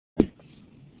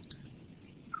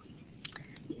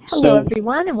Hello,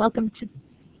 everyone, and welcome to,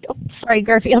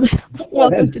 Garfield.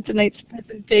 Welcome to tonight's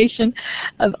presentation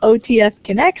of OTF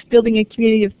Connects, Building a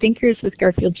Community of Thinkers with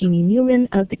Garfield Jeannie Newman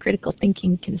of the Critical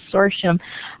Thinking Consortium.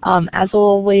 As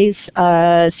always,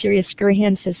 Sirius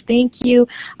Skirhan says thank you.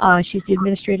 She's the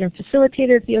administrator and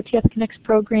facilitator of the OTF Connects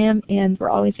program, and we're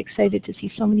always excited to see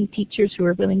so many teachers who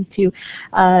are willing to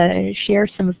share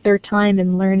some of their time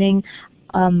in learning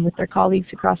with their colleagues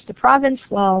across the province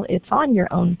while it's on your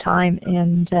own time,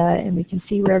 and we can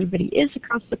see where everybody is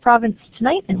across the province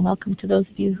tonight, and welcome to those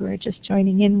of you who are just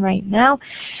joining in right now.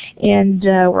 And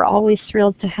we're always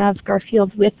thrilled to have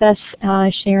Garfield with us,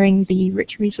 sharing the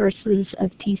rich resources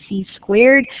of TC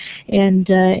Squared and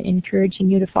encouraging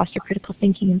you to foster critical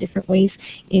thinking in different ways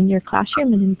in your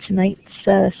classroom. And in tonight's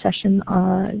session,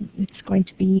 it's going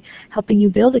to be helping you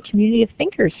build a community of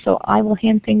thinkers. So I will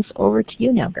hand things over to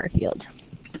you now, Garfield.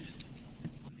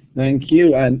 Thank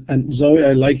you. And Zoe,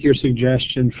 I like your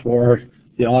suggestion for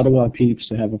the Ottawa peeps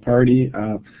to have a party.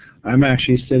 I'm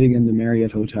actually sitting in the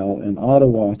Marriott Hotel in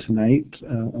Ottawa tonight,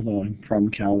 although I'm from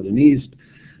Caledon East.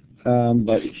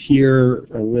 But here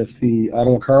with the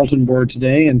Ottawa Carleton Board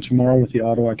today, and tomorrow with the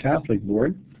Ottawa Catholic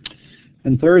Board.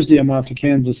 And Thursday I'm off to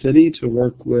Kansas City to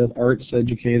work with arts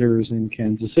educators in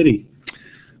Kansas City.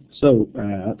 So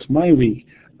that's my week.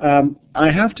 I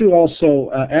have to also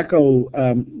echo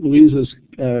Louise's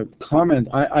comment.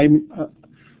 I'm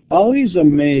always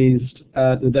amazed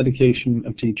at the dedication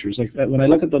of teachers. Like when I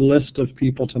look at the list of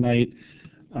people tonight,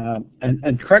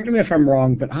 and correct me if I'm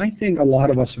wrong, but I think a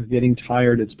lot of us are getting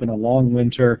tired. It's been a long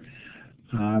winter.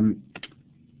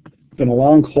 It's been a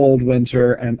long, cold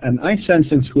winter, and I sense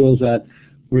in schools that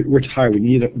we're tired. We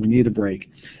need a break.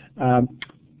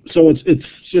 So it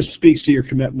just speaks to your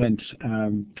commitment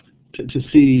to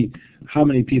see how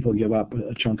many people give up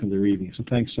a chunk of their evening. So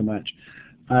thanks so much.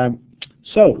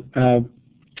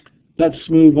 Let's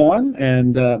move on.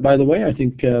 And by the way, I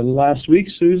think last week,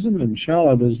 Susan and Michelle,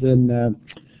 I was in,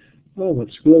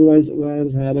 what school was it?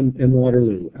 I was in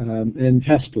Waterloo, in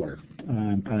Hespeler,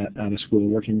 at a school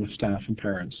working with staff and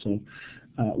parents. So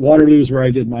Waterloo is where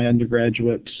I did my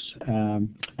undergraduate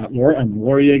I'm a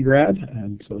Laurier grad,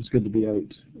 and so it's good to be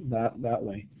out that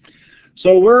way.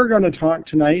 So we're going to talk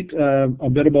tonight a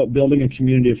bit about building a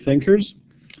community of thinkers.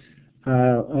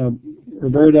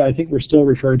 Roberta, I think we're still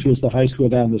referred to as the high school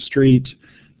down the street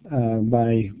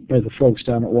by the folks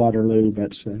down at Waterloo,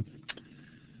 but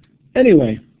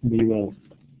anyway, we will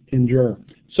endure.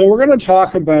 So we're going to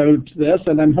talk about this,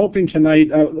 and I'm hoping tonight,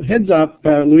 heads up,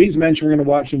 Louise mentioned we're going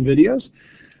to watch some videos.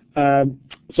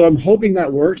 So I'm hoping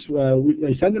that works.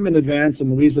 I sent them in advance,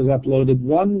 and Louise has uploaded.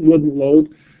 One wouldn't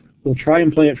load. We'll try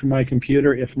and play it from my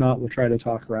computer. If not, we'll try to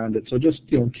talk around it. So just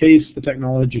in case the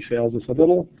technology fails us a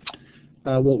little,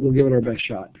 we'll give it our best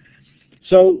shot.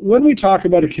 So when we talk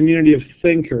about a community of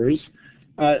thinkers,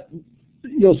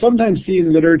 you'll sometimes see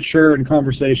in literature and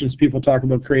conversations people talk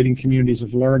about creating communities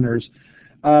of learners.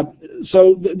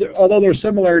 So although there are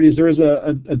similarities, there is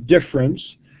a difference.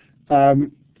 Oh,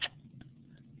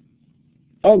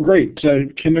 great.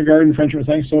 Kindergarten, Frenchman,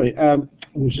 thanks. Sorry.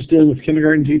 I was just dealing with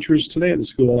kindergarten teachers today at the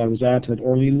school I was at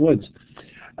Orlean Woods.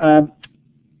 The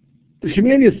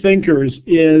community of thinkers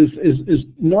is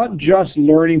not just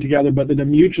learning together, but in a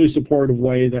mutually supportive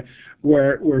way that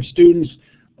where students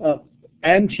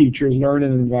and teachers learn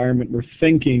in an environment where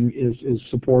thinking is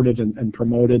supported and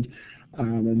promoted,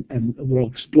 and we'll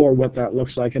explore what that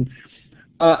looks like. And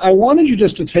I wanted you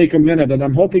just to take a minute, and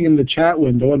I'm hoping in the chat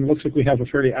window, and it looks like we have a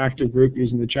fairly active group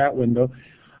using the chat window.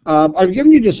 I've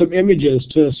given you just some images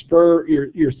to spur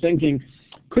your thinking.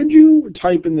 Could you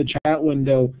type in the chat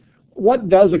window, what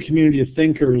does a community of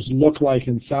thinkers look like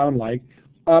and sound like?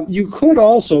 You could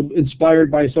also, inspired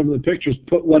by some of the pictures,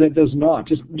 put what it does not.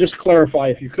 Just clarify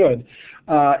if you could.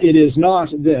 It is not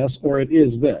this, or it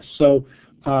is this. So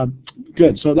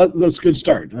good. So that's a good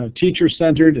start.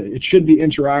 Teacher-centered. It should be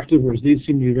interactive, whereas these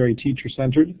seem to be very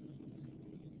teacher-centered.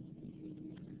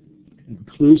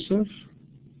 Inclusive.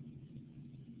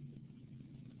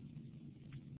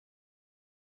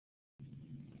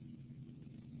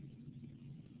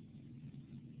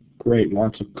 Great,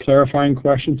 lots of clarifying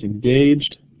questions,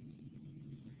 engaged.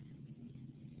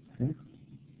 Okay.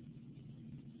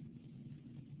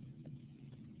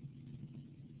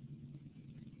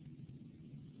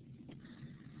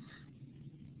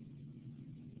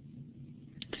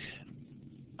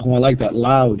 Oh, I like that,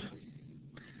 loud.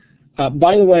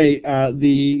 By the way,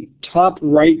 the top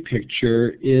right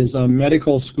picture is a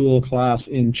medical school class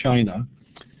in China.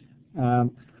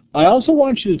 I also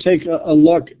want you to take a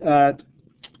look at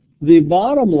the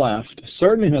bottom left.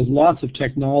 Certainly has lots of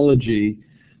technology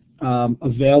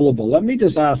available? Let me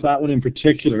just ask that one in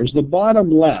particular. Is the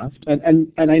bottom left,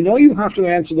 and I know you have to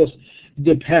answer this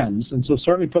depends, and so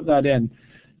certainly put that in.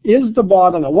 Is the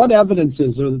bottom, what evidence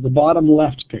is there that the bottom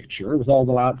left picture with all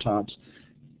the laptops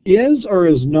is or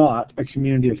is not a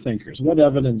community of thinkers? What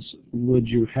evidence would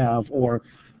you have, or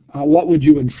what would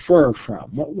you infer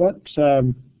from?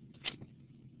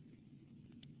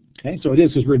 Okay, so it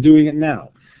is because we're doing it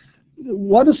now.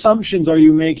 What assumptions are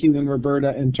you making then,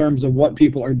 Roberta, in terms of what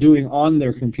people are doing on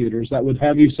their computers that would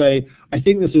have you say, I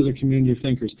think this is a community of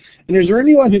thinkers? And is there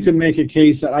anyone who can make a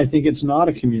case that I think it's not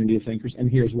a community of thinkers, and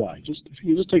here's why? If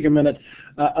you just take a minute.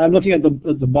 I'm looking at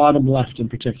the bottom left in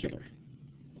particular.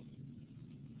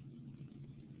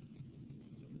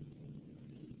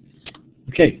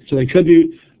 Okay, so they could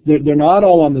be, they're not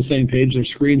all on the same page. Their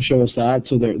screens show us that,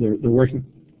 so they're working.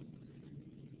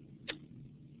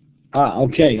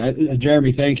 Okay,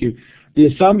 Jeremy, thank you. The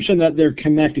assumption that they're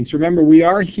connecting. So remember, we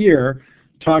are here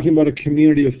talking about a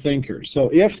community of thinkers. So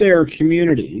if they're a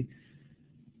community,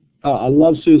 I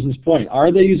love Susan's point. Are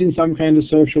they using some kind of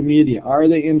social media? Are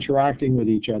they interacting with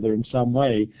each other in some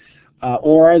way?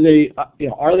 Or are they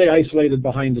isolated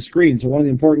behind the screen? So one of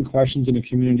the important questions in a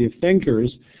community of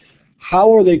thinkers,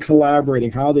 how are they collaborating?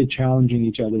 How are they challenging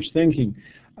each other's thinking?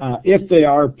 If they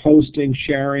are posting,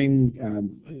 sharing,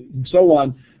 and so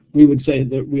on, we would say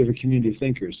that we have a community of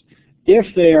thinkers.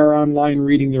 If they are online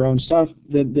reading their own stuff,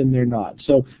 then they're not.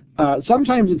 So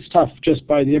sometimes it's tough just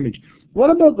by the image. What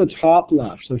about the top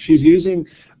left? So she's using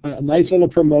a nice little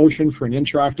promotion for an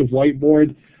interactive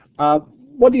whiteboard.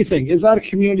 What do you think? Is that a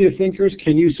community of thinkers?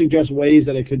 Can you suggest ways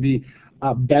that it could be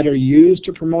better used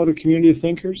to promote a community of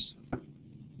thinkers?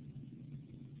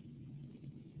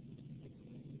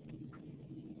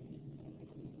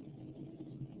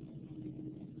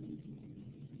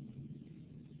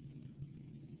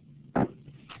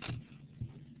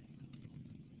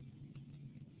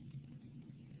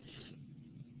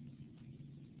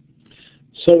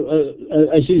 So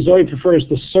I see Zoe prefers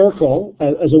the circle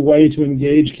as a way to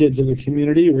engage kids in the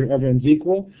community where everyone's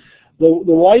equal. The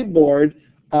whiteboard,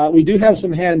 we do have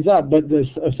some hands up, but as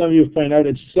some of you have pointed out,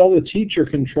 it's still the teacher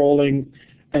controlling,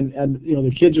 and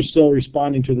the kids are still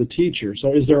responding to the teacher.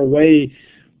 So is there a way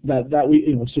that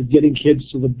we, so getting kids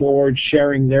to the board,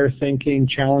 sharing their thinking,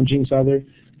 challenging each other?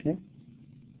 Okay.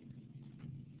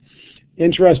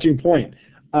 Interesting point.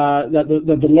 That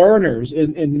the learners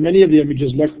in many of the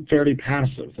images look fairly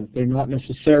passive, that they're not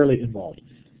necessarily involved.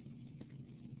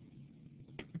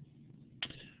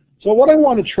 So what I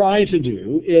want to try to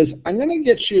do is I'm going to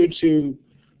get you to,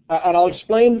 and I'll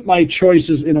explain my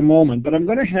choices in a moment, but I'm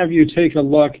going to have you take a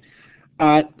look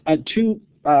at two,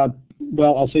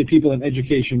 well, I'll say people in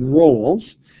education roles,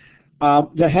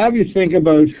 to have you think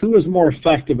about who is more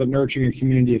effective at nurturing a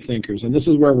community of thinkers. And this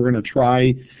is where we're going to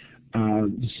try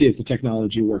to see if the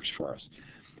technology works for us.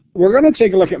 We're going to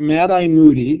take a look at Mad-Eye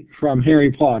Moody from Harry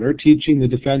Potter, teaching the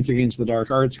Defense Against the Dark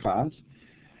Arts class.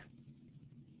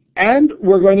 And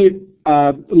we're going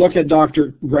to look at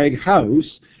Dr. Greg House,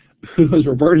 who, as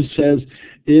Roberta says,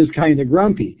 is kind of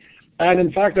grumpy. And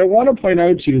in fact, I want to point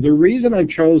out to you, the reason I've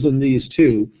chosen these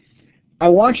two, I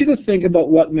want you to think about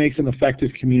what makes an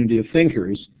effective community of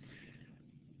thinkers.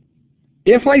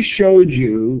 If I showed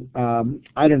you,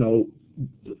 I don't know,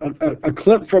 a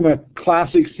clip from a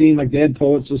classic scene like Dead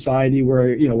Poets Society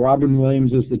where, Robin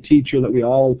Williams is the teacher that we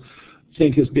all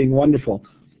think is being wonderful.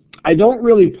 I don't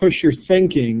really push your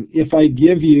thinking if I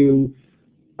give you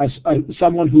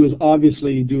someone who is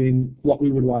obviously doing what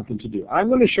we would want them to do. I'm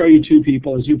going to show you two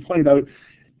people, as you pointed out,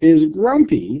 is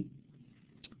grumpy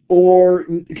or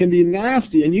can be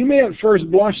nasty. And you may at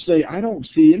first blush say, I don't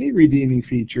see any redeeming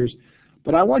features,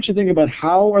 but I want you to think about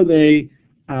how are they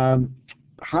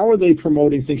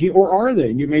promoting thinking, or are they?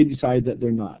 And you may decide that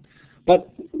they're not. But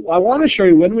I want to show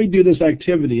you when we do this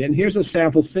activity, and here's a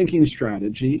sample thinking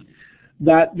strategy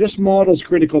that just models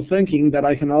critical thinking that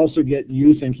I can also get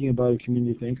you thinking about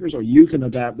community thinkers, or you can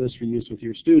adapt this for use with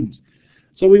your students.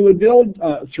 So we would build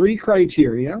 3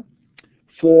 criteria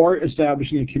for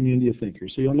establishing a community of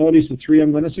thinkers. So you'll notice the 3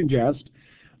 I'm going to suggest.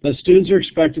 That students are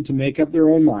expected to make up their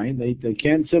own mind. They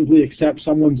can't simply accept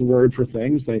someone's word for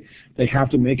things. They have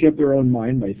to make up their own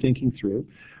mind by thinking through.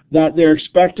 That they're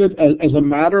expected, as a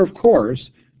matter of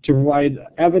course, to provide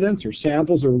evidence or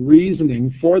samples or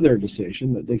reasoning for their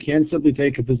decision, that they can't simply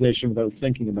take a position without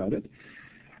thinking about it.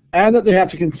 And that they have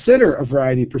to consider a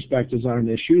variety of perspectives on an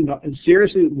issue, and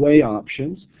seriously weigh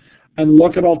options, and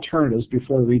look at alternatives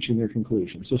before reaching their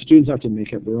conclusion. So students have to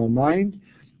make up their own mind,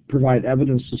 provide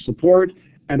evidence to support,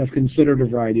 and have considered a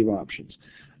variety of options.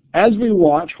 As we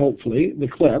watch, hopefully, the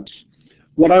clips,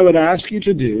 what I would ask you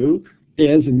to do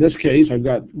is, in this case, I've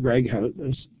got Greg House,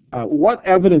 what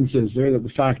evidence is there that the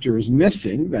factor is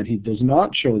missing, that he does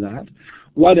not show that?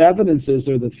 What evidence is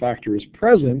there that the factor is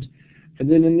present? And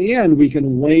then in the end, we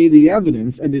can weigh the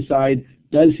evidence and decide,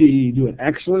 does he do an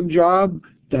excellent job?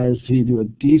 Does he do a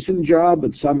decent job,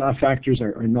 but some factors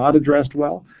are not addressed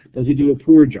well? Does he do a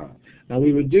poor job? Now,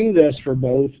 we would do this for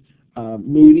both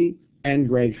Moody and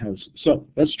Greg House. So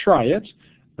let's try it.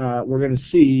 We're going to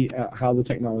see how the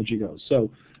technology goes.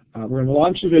 So we're going to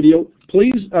launch the video.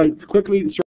 Please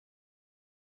quickly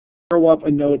throw up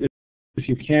a note if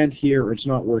you can't hear or it's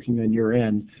not working on your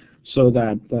end, so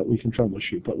that we can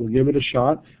troubleshoot. But we'll give it a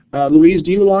shot. Louise,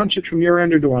 do you launch it from your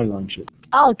end or do I launch it?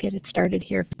 I'll get it started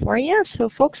here for you. So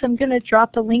folks, I'm going to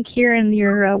drop a link here, and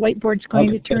your whiteboard's going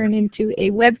to turn into a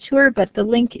web tour, but the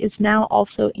link is now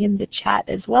also in the chat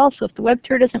as well. So if the web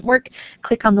tour doesn't work,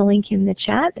 click on the link in the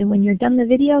chat, and when you're done the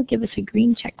video, give us a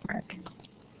green check mark.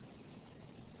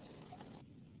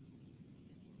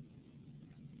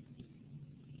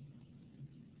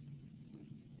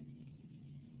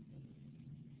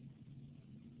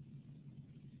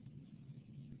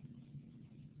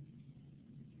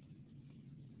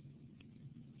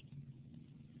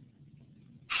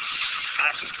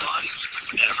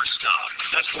 Never stop.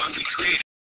 That's why we created.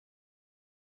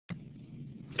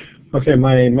 Okay,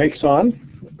 my mic's on,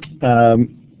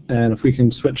 and if we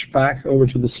can switch back over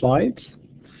to the slides.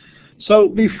 So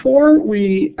before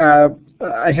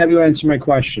I have you answer my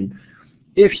question.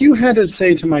 If you had to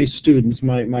say to my students,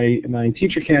 my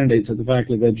teacher candidates at the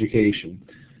Faculty of Education,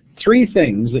 3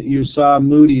 things that you saw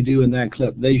Moody do in that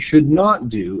clip they should not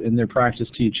do in their practice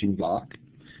teaching block,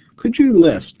 could you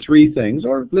list 3 things,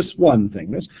 or list 1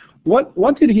 thing?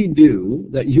 What did he do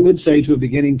that you would say to a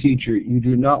beginning teacher, you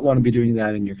do not want to be doing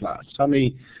that in your class? Tell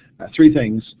me 3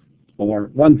 things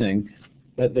or 1 thing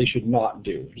that they should not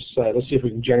do. Just, let's see if we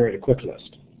can generate a quick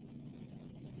list.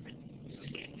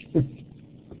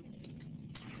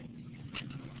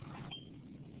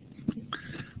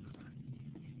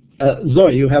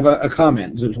 Zoe, you have a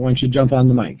comment. Why don't you jump on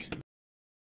the mic?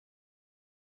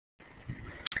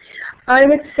 I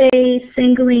would say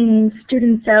singling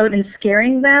students out and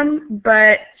scaring them,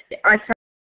 but I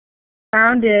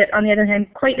found it, on the other hand,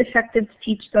 quite effective to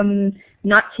teach them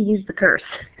not to use the curse.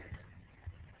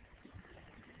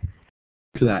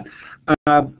 To that.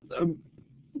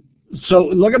 So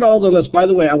look at all the lists. By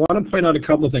the way, I want to point out a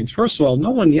couple of things. First of all, no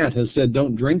one yet has said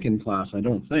don't drink in class, I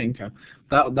don't think.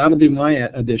 That'll be my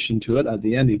addition to it. At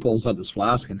the end, he pulls out his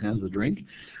flask and has the drink.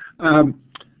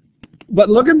 But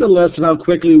look at the list and how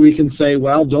quickly we can say,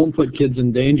 well, don't put kids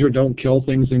in danger, don't kill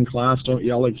things in class, don't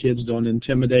yell at kids, don't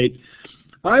intimidate.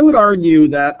 I would argue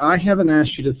that I haven't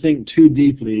asked you to think too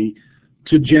deeply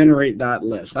to generate that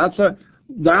list.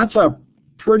 That's a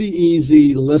pretty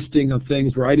easy listing of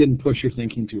things where I didn't push your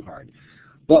thinking too hard.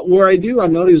 But where I do, I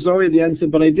noticed Zoe at the end said,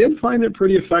 but I did find it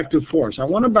pretty effective force. I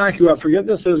want to back you up. Forget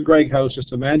this says Greg House,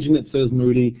 just imagine it says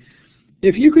Moody.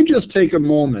 If you could just take a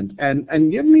moment and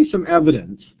give me some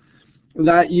evidence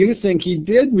that you think he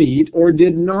did meet or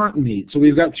did not meet. So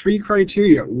we've got 3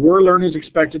 criteria. Were learners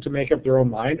expected to make up their own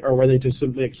mind, or were they to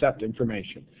simply accept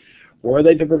information? Were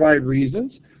they to provide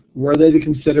reasons? Were they to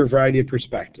consider a variety of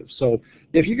perspectives? So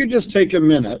if you could just take a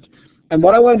minute, and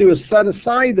what I want to do is set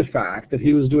aside the fact that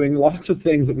he was doing lots of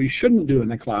things that we shouldn't do in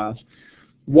the class.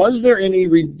 Was there any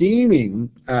redeeming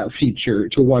feature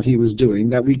to what he was doing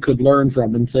that we could learn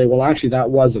from and say, well, actually, that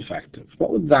was effective?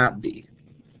 What would that be?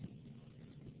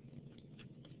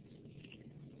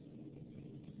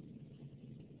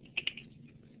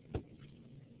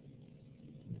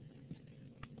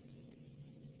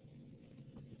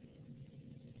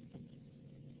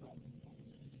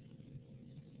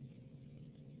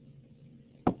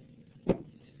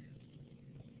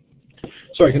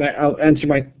 Sorry, I'll answer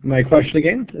my question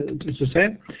again, just to say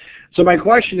it. So my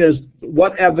question is,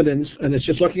 what evidence, and it's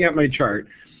just looking at my chart,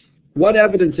 what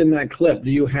evidence in that clip do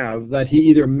you have that he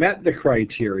either met the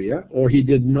criteria or he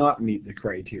did not meet the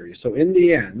criteria? So in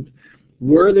the end,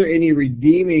 were there any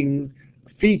redeeming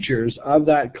features of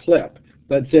that clip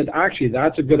that said, actually,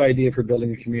 that's a good idea for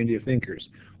building a community of thinkers?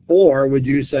 Or would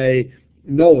you say,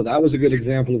 no, that was a good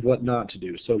example of what not to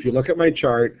do? So if you look at my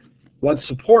chart, what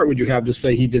support would you have to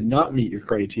say he did not meet your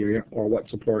criteria, or what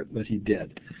support that he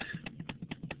did?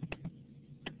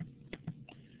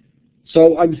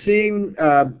 So I'm seeing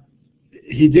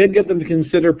he did get them to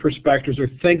consider perspectives or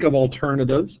think of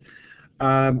alternatives.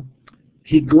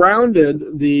 He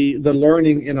grounded the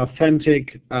learning in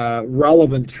authentic,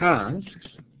 relevant tasks.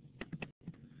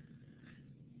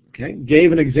 Okay,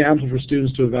 gave an example for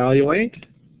students to evaluate.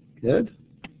 Good.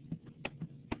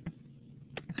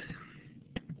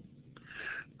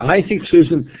 I think,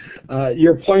 Susan,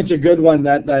 your point's a good one,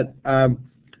 that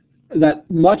that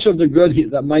much of the good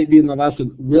that might be in the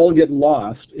lesson will get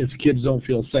lost if kids don't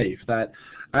feel safe.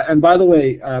 And by the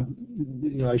way, I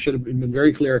should have been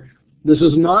very clear. This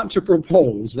is not to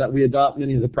propose that we adopt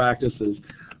many of the practices,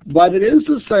 but it is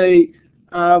to say,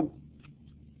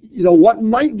 what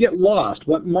might get lost,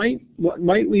 what might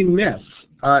we miss,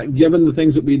 given the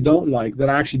things that we don't like that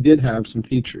actually did have some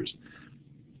features.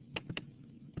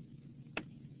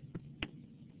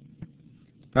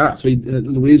 So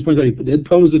Louise points out he did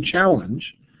pose a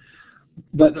challenge.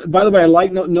 But by the way, I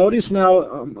like notice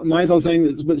now, Michael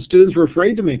saying that students were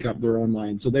afraid to make up their own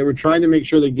minds, so they were trying to make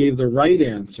sure they gave the right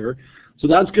answer. So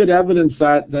that's good evidence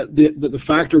that the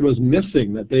factor was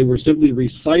missing, that they were simply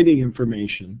reciting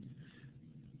information.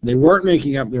 They weren't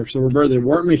making up they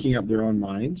weren't making up their own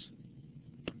minds.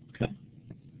 Okay.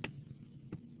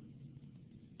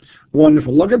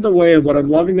 Wonderful. Look at the way of what I'm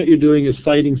loving that you're doing is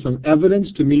citing some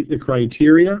evidence to meet the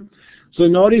criteria. So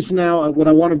notice now what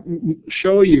I want to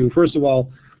show you, first of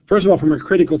all, from a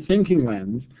critical thinking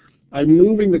lens, I'm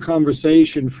moving the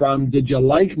conversation from did you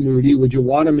like Moody, would you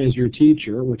want him as your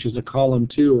teacher, which is a column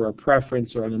 2 or a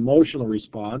preference or an emotional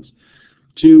response,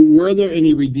 to were there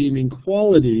any redeeming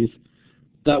qualities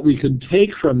that we could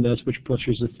take from this which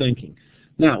pushes the thinking.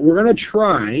 Now, we're going to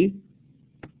try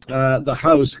the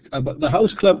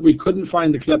house clip. We couldn't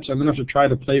find the clip, so I'm going to have to try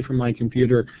to play from my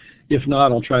computer. If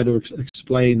not, I'll try to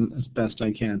explain as best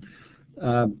I can.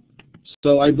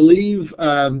 So I believe,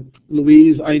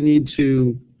 Louise, I need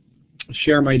to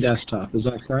share my desktop. Is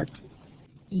that correct?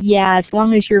 Yeah, as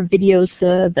long as your video's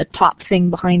the top thing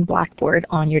behind Blackboard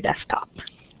on your desktop.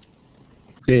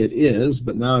 Okay, it is,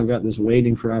 but now I've got this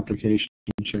waiting for application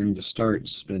sharing to start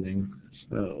spinning.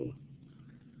 So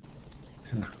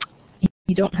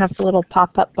you don't have the little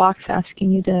pop-up box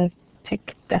asking you to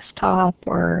pick desktop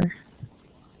or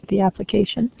the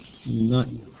application? Not.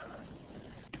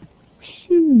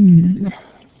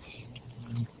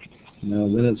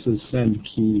 No, then it says send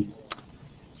key.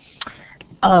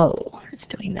 Oh, it's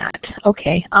doing that.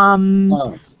 Okay.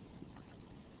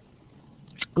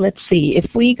 Let's see.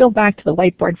 If we go back to the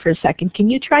whiteboard for a second, can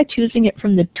you try choosing it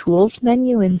from the Tools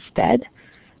menu instead?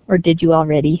 Or did you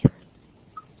already?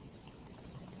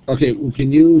 Okay, well, can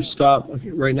you stop? Okay,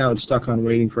 right now it's stuck on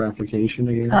waiting for application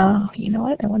again. Oh, you know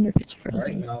what? I wonder if it's frozen. All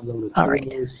right, now go to All right.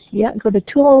 Yeah, go to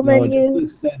Tool menu.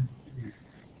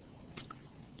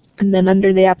 And then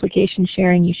under the application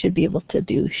sharing, you should be able to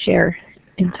do share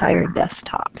entire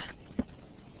desktop.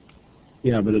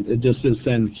 Yeah, but it just says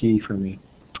send key for me.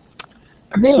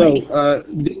 Really? So,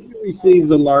 did you receive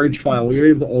the large file? Were you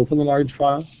able to open the large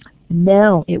file?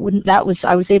 No, it wouldn't. I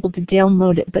was able to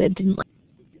download it, but it didn't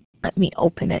let me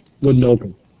open it. Wouldn't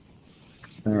open.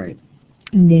 All right.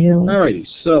 No. All righty.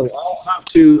 So I'll have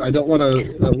to. I don't want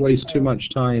to waste too much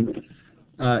time.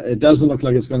 It doesn't look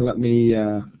like it's going to let me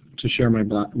to share my.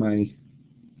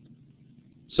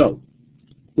 So,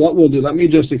 what we'll do? Let me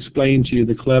just explain to you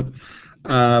the clip.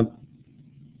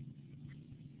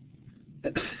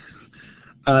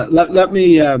 Let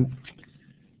me.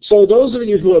 So those of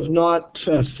you who have not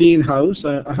seen House,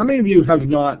 how many of you have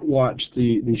not watched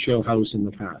the show House in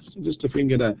the past? Just if we can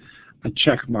get a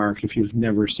check mark if you've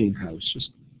never seen House,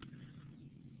 just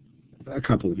a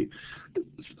couple of you.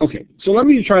 Okay, so let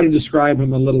me try to describe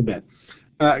him a little bit.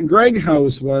 Greg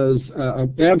House was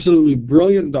an absolutely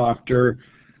brilliant doctor.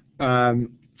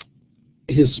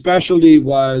 His specialty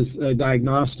was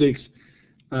diagnostics.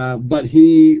 But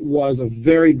he was a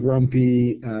very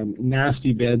grumpy,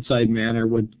 nasty bedside manner,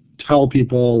 would tell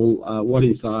people what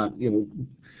he thought.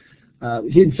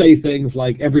 He'd say things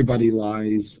like, everybody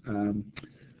lies,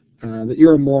 that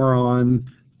you're a moron,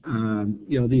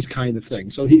 these kind of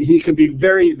things. So he could be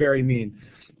very, very mean.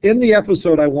 In the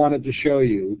episode I wanted to show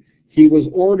you, he was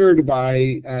ordered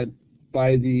by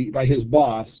his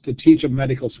boss to teach a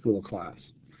medical school class.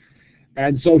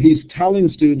 And so he's telling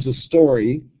students a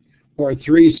story, or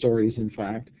 3 stories, in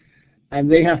fact,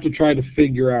 and they have to try to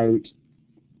figure out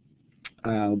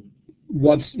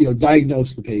diagnose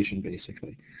the patient,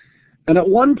 basically. And at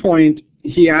one point,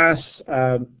 he asks,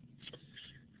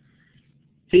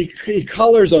 he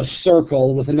colors a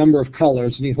circle with a number of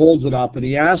colors, and he holds it up, and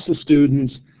he asks the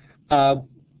students, what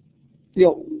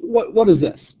is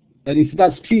this? And he said,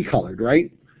 that's tea-colored,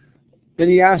 right? Then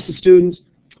he asks the students,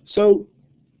 so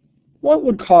what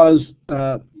would cause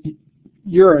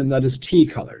urine that is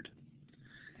tea-colored?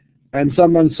 And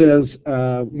someone says,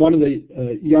 one of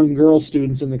the young girl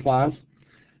students in the class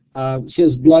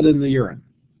says blood in the urine.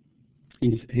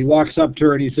 He walks up to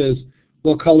her and he says,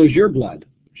 what color's your blood?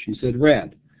 She said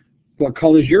red. What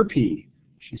color's your pee?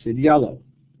 She said yellow.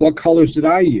 What colors did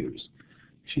I use?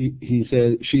 She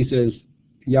says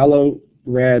yellow,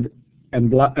 red, and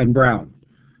brown.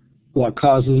 What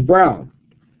causes brown?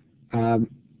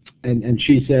 And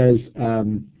she says,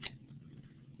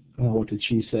 what did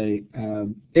she say?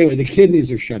 Anyway, the kidneys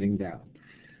are shutting down.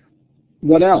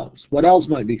 What else? What else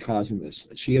might be causing this?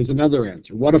 She gives another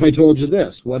answer. What if I told you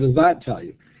this? What does that tell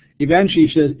you? Eventually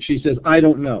she says, I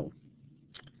don't know.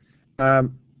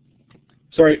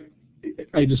 Sorry,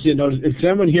 I just see a note. Can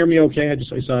anyone hear me okay?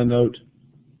 I saw a note.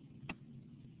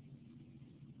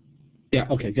 Yeah,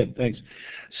 okay, good, thanks.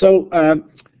 So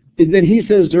then he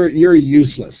says to her, you're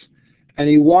useless. And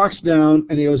he walks down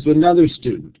and he goes to another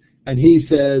student. And he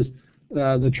says,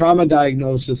 the trauma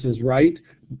diagnosis is right.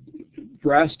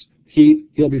 Breast,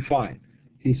 he'll be fine.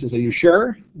 He says, are you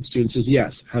sure? The student says,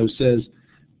 yes. House says,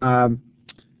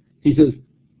 he says,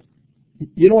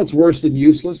 you know what's worse than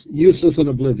useless? Useless and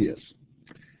oblivious.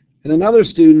 And another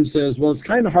student says, well, it's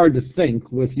kind of hard to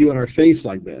think with you on our face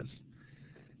like this.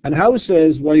 And House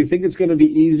says, well, you think it's going to be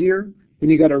easier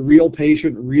when you got a real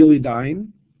patient really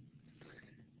dying?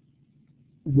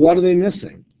 What are they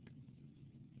missing?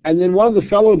 And then one of the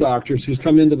fellow doctors who's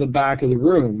come into the back of the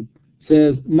room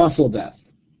says, muscle death.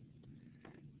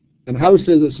 And House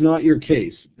says, it's not your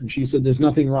case. And she said, there's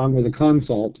nothing wrong with a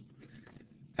consult.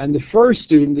 And the first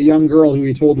student, the young girl who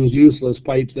he told was useless,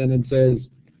 pipes in and says,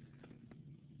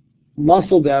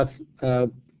 muscle death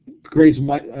creates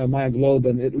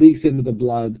myoglobin. It leaks into the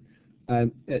blood,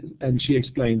 and she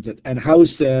explains it. And House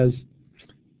says,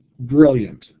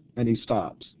 brilliant, and he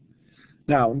stops.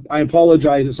 Now, I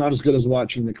apologize, it's not as good as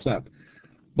watching the clip.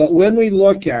 But when we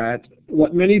look at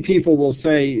what many people will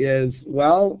say is,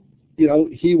 well, you know,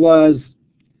 he was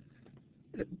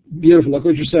beautiful. Look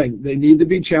what you're saying. They need to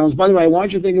be challenged. By the way, I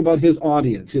want you to think about his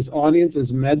audience. His audience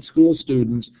is med school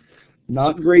students,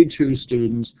 not grade 2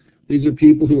 students. These are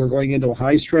people who are going into a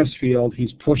high-stress field.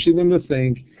 He's pushing them to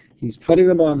think. He's putting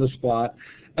them on the spot.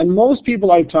 And most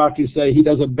people I've talked to say he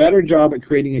does a better job at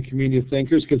creating a community of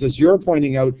thinkers because, as you're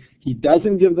pointing out, he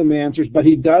doesn't give them answers, but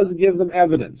he does give them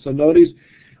evidence. So notice,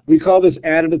 we call this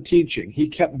additive teaching. He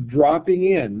kept dropping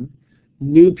in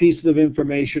new pieces of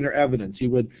information or evidence.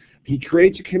 He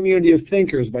creates a community of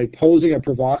thinkers by posing a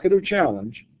provocative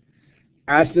challenge,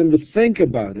 asks them to think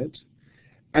about it,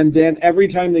 and then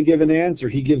every time they give an answer,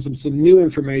 he gives them some new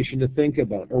information to think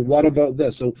about. Or what about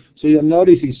this? So you'll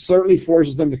notice he certainly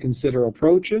forces them to consider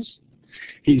approaches.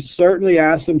 He certainly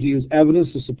asks them to use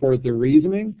evidence to support their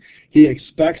reasoning. He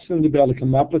expects them to be able to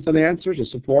come up with an answer to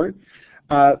support.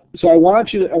 So I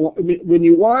want you to, when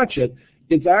you watch it,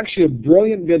 it's actually a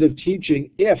brilliant bit of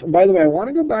teaching if, and by the way, I want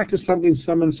to go back to something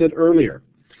someone said earlier.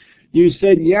 You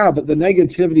said, yeah, but the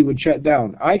negativity would shut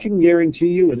down. I can guarantee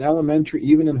you in elementary,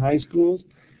 even in high schools,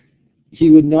 he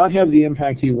would not have the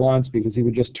impact he wants because he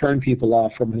would just turn people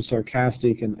off from his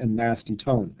sarcastic and nasty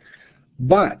tone.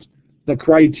 But the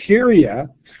criteria,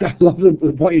 I love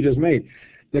the point you just made,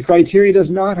 the criteria does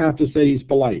not have to say he's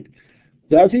polite.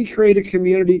 Does he create a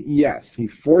community? Yes. He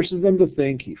forces them to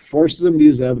think. He forces them to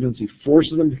use evidence. He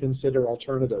forces them to consider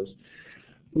alternatives.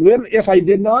 If I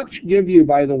did not give you,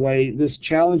 by the way, this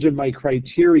challenge of my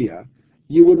criteria,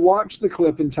 you would watch the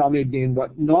clip and tell me again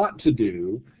what not to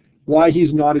do, why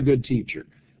he's not a good teacher.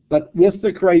 But with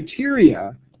the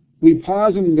criteria, we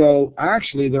pause and go,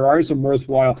 actually, there are some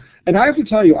worthwhile. And I have to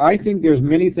tell you, I think there's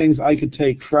many things I could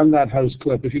take from that House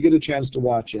clip if you get a chance to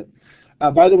watch it.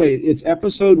 By the way, it's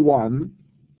episode 1,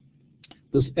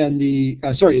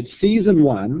 it's season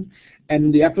 1,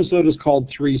 and the episode is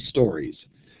called 3 Stories.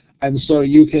 And so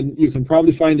you can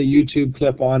probably find a YouTube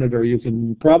clip on it, or you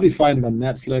can probably find it on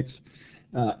Netflix.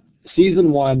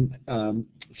 Season 1,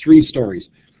 3 Stories.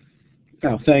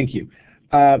 Oh, thank you.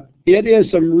 It is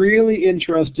some really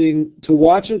interesting to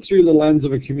watch it through the lens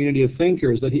of a community of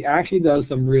thinkers, that he actually does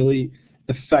some really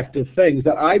effective things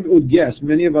that I would guess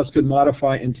many of us could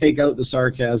modify and take out the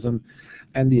sarcasm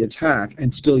and the attack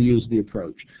and still use the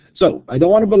approach. So I don't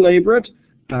want to belabor it.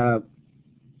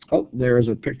 Oh, there's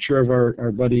a picture of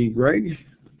our buddy Greg.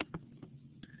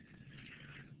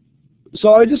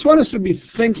 So I just want us to be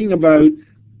thinking about,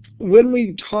 when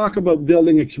we talk about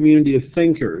building a community of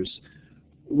thinkers,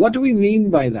 what do we mean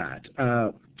by that?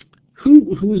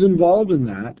 Who's involved in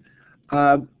that?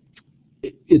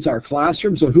 It's our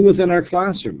classroom, so who is in our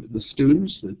classroom? The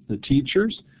students, the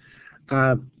teachers.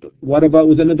 What about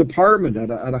within a department at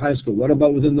a high school? What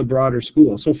about within the broader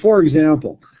school? So for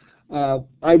example,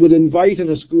 I would invite in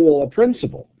a school a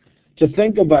principal to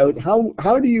think about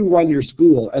how do you run your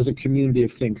school as a community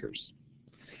of thinkers?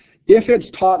 If it's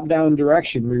top-down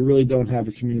direction, we really don't have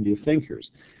a community of thinkers.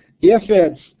 If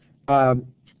it's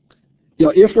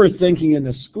if we're thinking in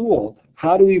a school,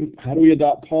 how do we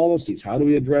adopt policies? How do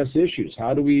we address issues?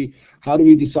 How do we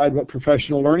decide what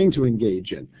professional learning to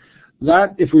engage in?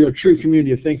 that, if we are true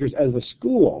community of thinkers as a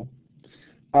school,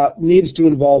 needs to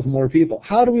involve more people.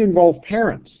 How do we involve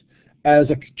parents as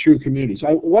a true community? So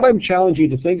what I'm challenging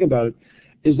you to think about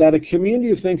is that a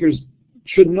community of thinkers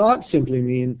should not simply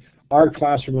mean our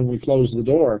classroom when we close the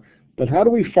door, but how do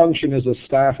we function as a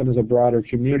staff and as a broader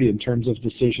community in terms of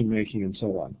decision making and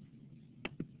so on.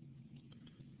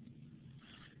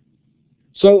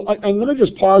 So I'm going to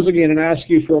just pause again and ask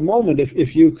you for a moment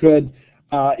if you could,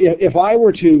 if I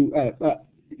were to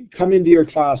come into your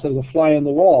class as a fly on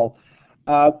the wall,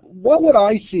 what would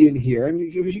I see in here? And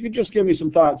if you could just give me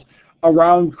some thoughts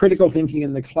around critical thinking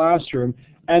in the classroom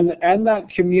and that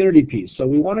community piece. So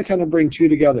we want to kind of bring two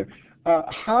together.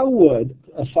 How would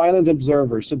a silent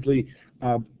observer simply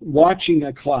watching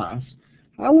a class,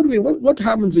 how would what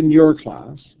happens in your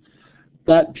class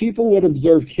that people would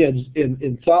observe kids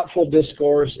in thoughtful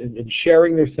discourse, in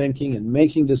sharing their thinking and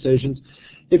making decisions?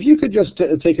 If you could just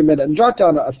take a minute and jot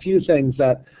down a few things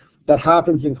that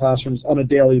happens in classrooms on a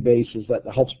daily basis that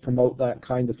helps promote that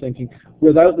kind of thinking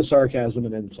without the sarcasm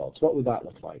and insults, what would that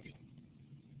look like?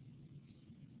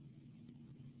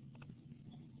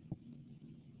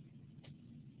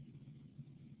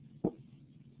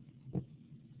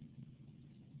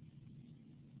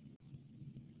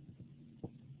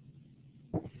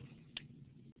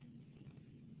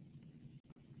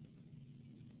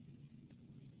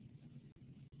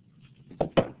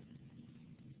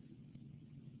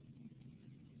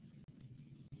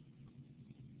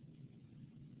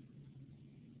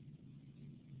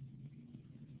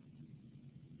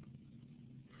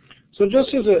 So just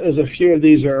as a few of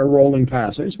these are rolling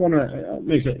past, I just want to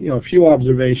make a few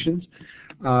observations,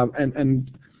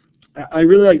 and I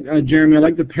really like Jeremy. I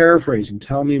like the paraphrasing.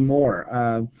 Tell me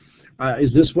more.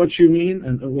 Is this what you mean?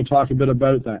 And we'll talk a bit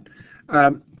about that.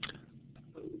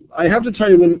 I have to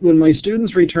tell you, when my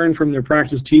students return from their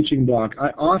practice teaching block, I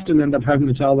often end up having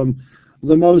to tell them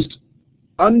the most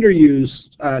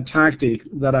underused tactic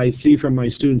that I see from my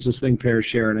students is think, pair,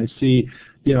 share, and I see,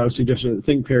 suggestion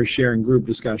think, pair, share, and group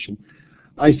discussion.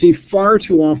 I see far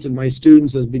too often my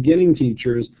students as beginning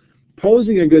teachers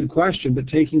posing a good question but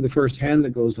taking the first hand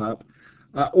that goes up,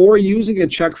 or using a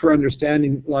check for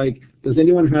understanding like, does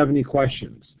anyone have any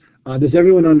questions? Does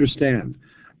everyone understand?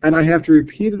 And I have to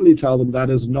repeatedly tell them that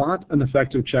is not an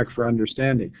effective check for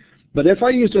understanding. But if I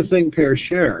use a think, pair,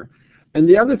 share, and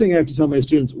the other thing I have to tell my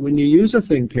students, when you use a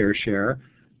think, pair, share,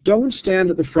 don't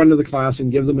stand at the front of the class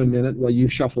and give them a minute while you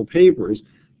shuffle papers.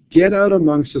 Get out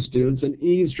amongst the students and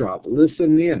eavesdrop,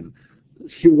 listen in.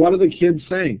 What are the kids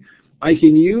saying? I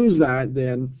can use that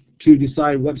then to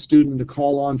decide what student to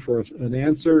call on for an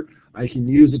answer. I can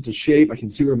use it to shape. I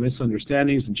can see where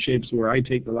misunderstandings and shapes where I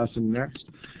take the lesson next.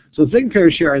 So think,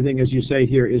 pair, share, I think, as you say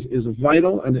here, is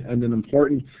vital and an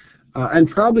important and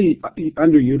probably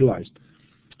underutilized.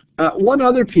 One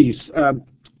other piece,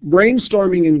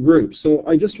 brainstorming in groups. So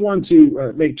I just want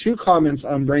to make two comments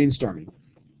on brainstorming.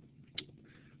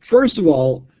 First of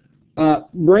all,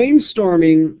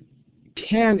 brainstorming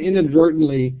can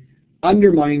inadvertently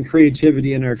undermine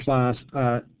creativity in our class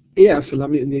if,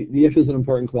 the if is an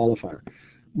important qualifier.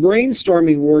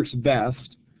 Brainstorming works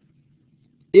best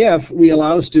if we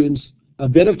allow students a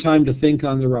bit of time to think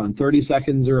on their own, 30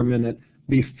 seconds or a minute,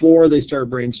 before they start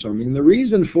brainstorming. And the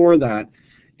reason for that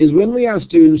is when we ask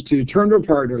students to turn to a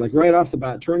partner, like right off the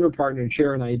bat, turn to a partner and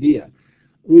share an idea,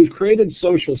 we've created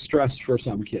social stress for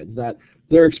some kids that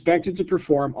they're expected to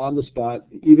perform on the spot,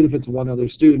 even if it's one other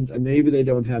student, and maybe they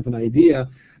don't have an idea,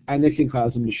 and it can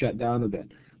cause them to shut down a bit.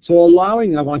 So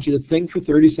I want you to think for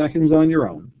 30 seconds on your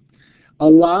own.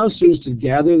 Allow students to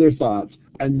gather their thoughts,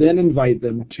 and then invite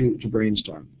them to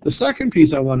brainstorm. The second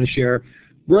piece I want to share,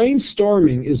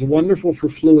 brainstorming is wonderful for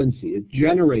fluency. It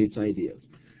generates ideas.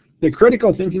 The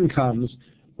critical thinking comes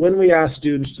when we ask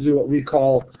students to do what we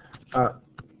call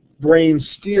brain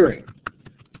steering.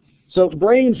 So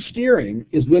brain steering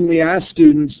is when we ask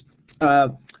students,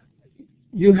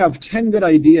 you have 10 good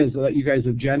ideas that you guys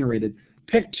have generated.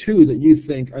 Pick 2 that you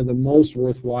think are the most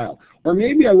worthwhile. Or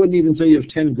maybe I wouldn't even say you have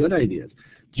 10 good ideas.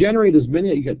 Generate as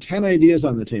many, you get 10 ideas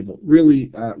on the table.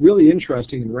 Really, really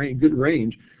interesting and good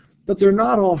range, but they're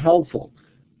not all helpful.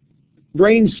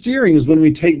 Brain steering is when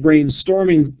we take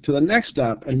brainstorming to the next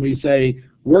step and we say,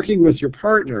 working with your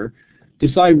partner,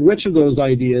 decide which of those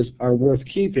ideas are worth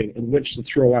keeping and which to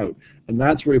throw out. And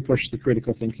that's where we push the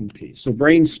critical thinking piece. So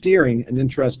brain steering, an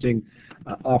interesting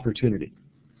opportunity.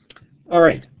 All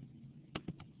right.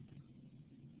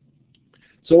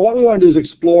 So what we want to do is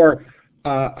explore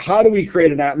how do we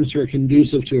create an atmosphere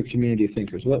conducive to a community of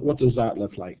thinkers? What does that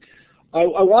look like? I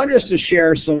want us to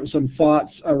share some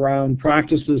thoughts around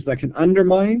practices that can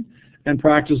undermine and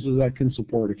practices that can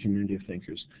support a community of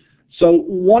thinkers. So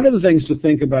one of the things to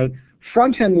think about,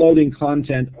 front-end loading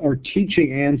content or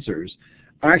teaching answers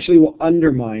actually will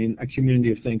undermine a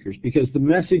community of thinkers, because the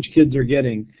message kids are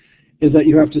getting is that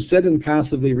you have to sit and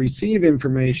passively receive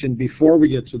information before we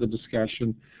get to the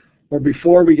discussion or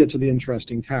before we get to the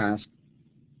interesting task.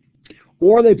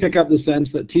 Or they pick up the sense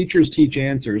that teachers teach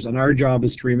answers and our job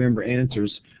is to remember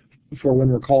answers for when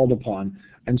we're called upon.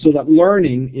 And so that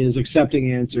learning is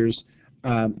accepting answers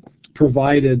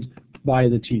provided by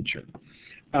the teacher.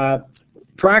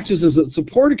 Practices that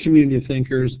support a community of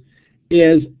thinkers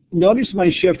is, notice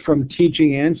my shift from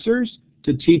teaching answers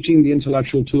to teaching the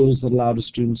intellectual tools that allow the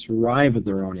students to arrive at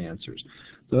their own answers.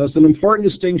 So that's an important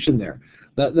distinction there.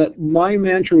 That my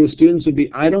mantra with students would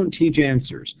be, I don't teach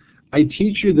answers. I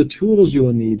teach you the tools you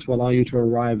will need to allow you to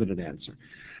arrive at an answer.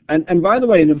 And by the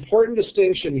way, an important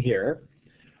distinction here,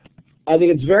 I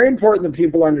think it's very important that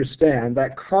people understand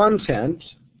that content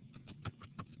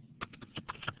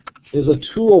is a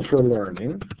tool for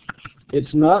learning.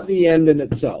 It's not the end in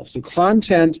itself. So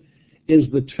content is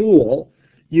the tool.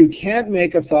 You can't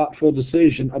make a thoughtful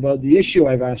decision about the issue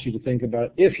I've asked you to think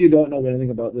about if you don't know anything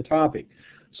about the topic.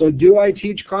 So do I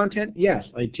teach content? Yes,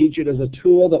 I teach it as a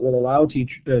tool that will allow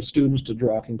students to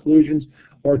draw conclusions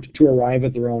or to arrive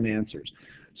at their own answers.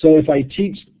 So if I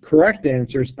teach correct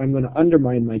answers, I'm going to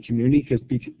undermine my community, because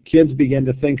kids begin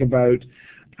to think about,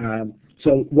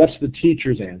 so what's the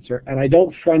teacher's answer? And I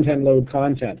don't front-end load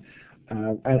content.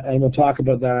 And we'll talk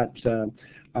about that.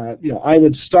 I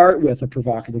would start with a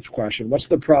provocative question. What's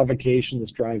the provocation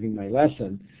that's driving my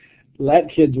lesson?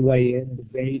 Let kids weigh in,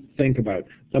 debate, think about it.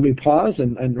 Let me pause,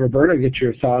 and Roberta, get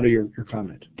your thought or your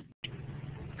comment.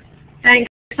 Thanks.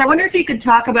 I wonder if you could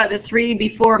talk about the three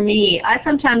before me. I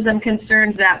sometimes am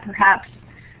concerned that perhaps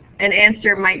an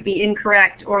answer might be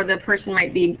incorrect or the person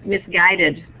might be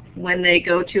misguided when they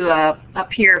go to a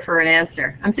peer for an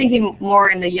answer. I'm thinking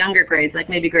more in the younger grades, like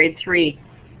maybe grade 3.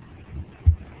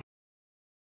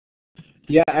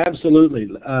 Yeah, absolutely.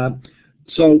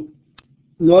 So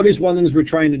notice one of the things we're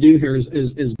trying to do here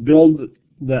is build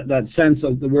that sense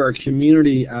of that we're a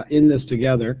community in this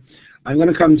together. I'm going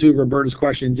to come to Roberta's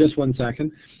question in just one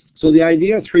second. So the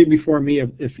idea of 3 before me,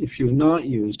 if you've not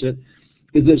used it,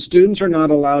 is that students are not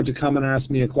allowed to come and ask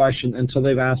me a question until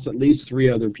they've asked at least 3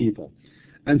 other people.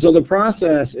 And so the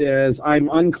process is, I'm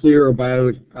unclear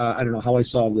about, I don't know how I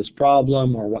solve this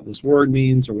problem or what this word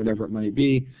means or whatever it might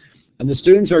be. And the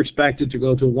students are expected to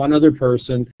go to one other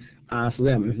person, ask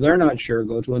them. If they're not sure,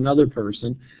 go to another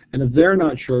person. And if they're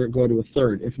not sure, go to a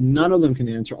third. If none of them can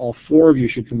answer, all 4 of you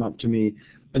should come up to me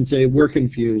and say, we're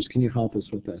confused, can you help us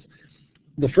with this?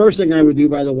 The first thing I would do,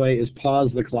 by the way, is pause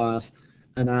the class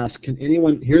and ask, can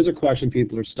anyone, here's a question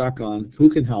people are stuck on, who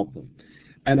can help them?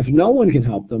 And if no one can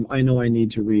help them, I know I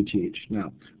need to reteach.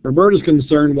 Now, Roberta's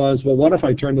concern was, well, what if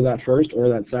I turn to that first or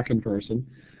that second person,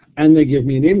 and they give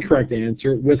me an incorrect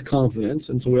answer with confidence,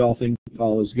 and so we all think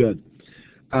all is good.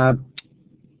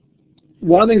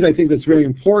 One of the things I think that's very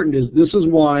important is this is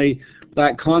why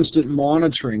that constant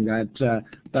monitoring,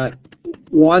 that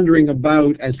wandering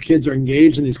about as kids are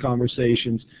engaged in these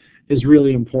conversations is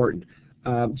really important,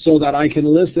 so that I can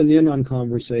listen in on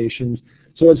conversations.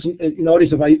 So it's, notice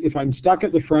if I'm stuck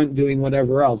at the front doing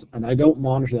whatever else and I don't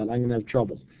monitor that, I'm going to have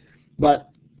trouble. But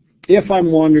if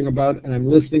I'm wandering about and I'm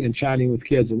listening and chatting with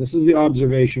kids, and this is the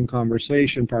observation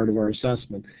conversation part of our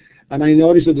assessment, and I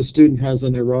notice that the student has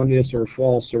an erroneous or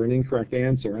false or an incorrect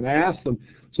answer, and I ask them,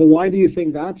 so why do you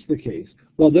think that's the case?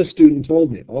 Well, this student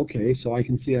told me. Okay, so I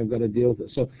can see I've got to deal with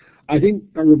this. So I think,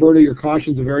 Roberta, your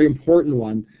caution is a very important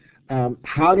one.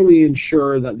 How do we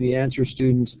ensure that the answer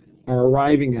students are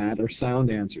arriving at are sound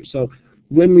answers? So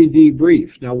when we debrief,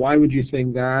 now why would you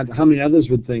think that? How many others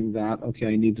would think that? Okay,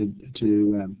 I need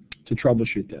to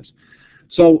troubleshoot this.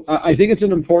 So I think it's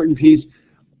an important piece.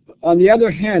 On the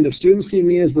other hand, if students see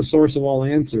me as the source of all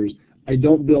answers, I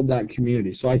don't build that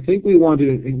community. So I think we want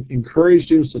to encourage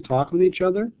students to talk with each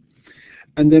other,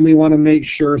 and then we want to make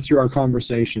sure through our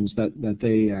conversations that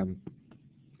they,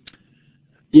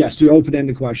 yes, do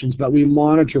open-ended questions, but we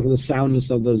monitor for the soundness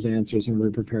of those answers and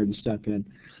we're prepared to step in.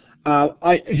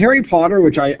 Harry Potter,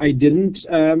 which I didn't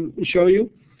show you,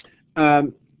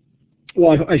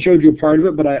 well, I showed you a part of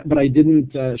it, but I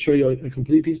didn't show you a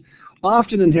complete piece.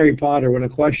 Often in Harry Potter, when a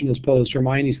question is posed,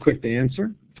 Hermione's quick to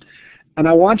answer. And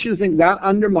I want you to think that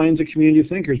undermines a community of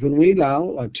thinkers. When we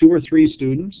allow 2 or 3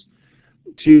 students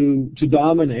to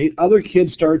dominate, other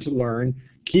kids start to learn,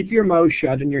 keep your mouth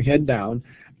shut and your head down,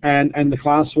 and the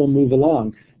class will move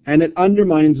along. And it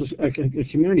undermines a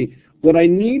community. What I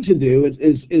need to do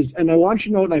is and I want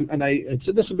you to note, and I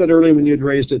said this a bit earlier when you had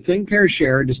raised it, think, pair,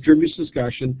 share, distributes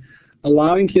discussion,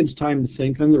 allowing kids time to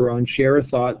think on their own, share a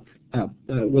thought,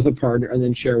 with a partner and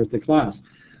then share with the class.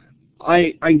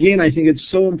 Again, I think it's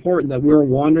so important that we're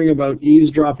wandering about,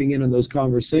 eavesdropping in on those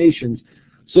conversations,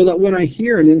 so that when I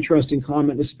hear an interesting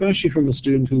comment, especially from a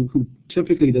student who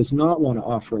typically does not want to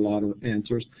offer a lot of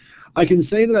answers, I can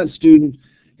say to that student,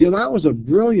 you know, that was a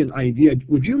brilliant idea.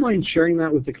 Would you mind sharing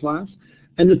that with the class?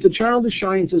 And if the child is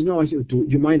shy and says, no, I say, do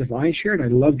you mind if I share it? I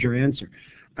loved your answer.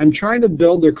 I'm trying to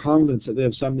build their confidence that they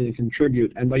have something to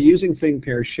contribute. And by using Think,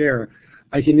 Pair, Share,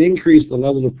 I can increase the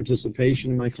level of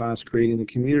participation in my class, creating the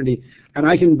community, and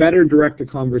I can better direct the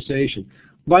conversation.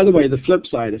 By the way, the flip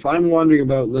side, if I'm wondering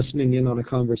about listening in on a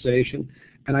conversation,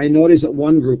 and I notice that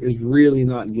one group is really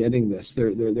not getting this,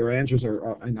 their answers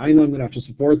are, and I know I'm going to have to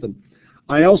support them,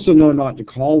 I also know not to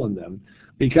call on them,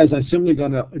 because I'm simply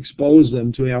going to expose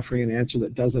them to offering an answer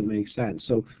that doesn't make sense.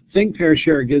 So Think, Pair,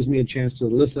 Share gives me a chance to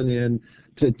listen in,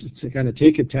 to kind of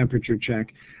take a temperature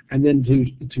check, and then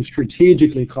to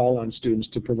strategically call on students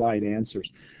to provide answers.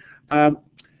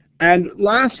 And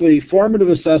lastly, formative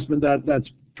assessment that's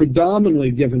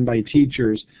predominantly given by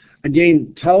teachers,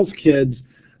 again, tells kids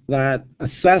that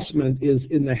assessment is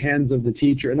in the hands of the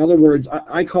teacher. In other words,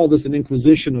 I call this an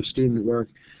inquisition of student work,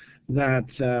 that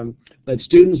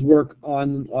students work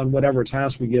on whatever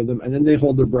task we give them, and then they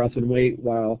hold their breath and wait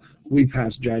while we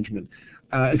pass judgment.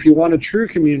 If you want a true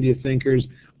community of thinkers,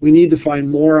 we need to find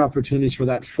more opportunities for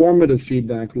that formative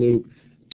feedback loop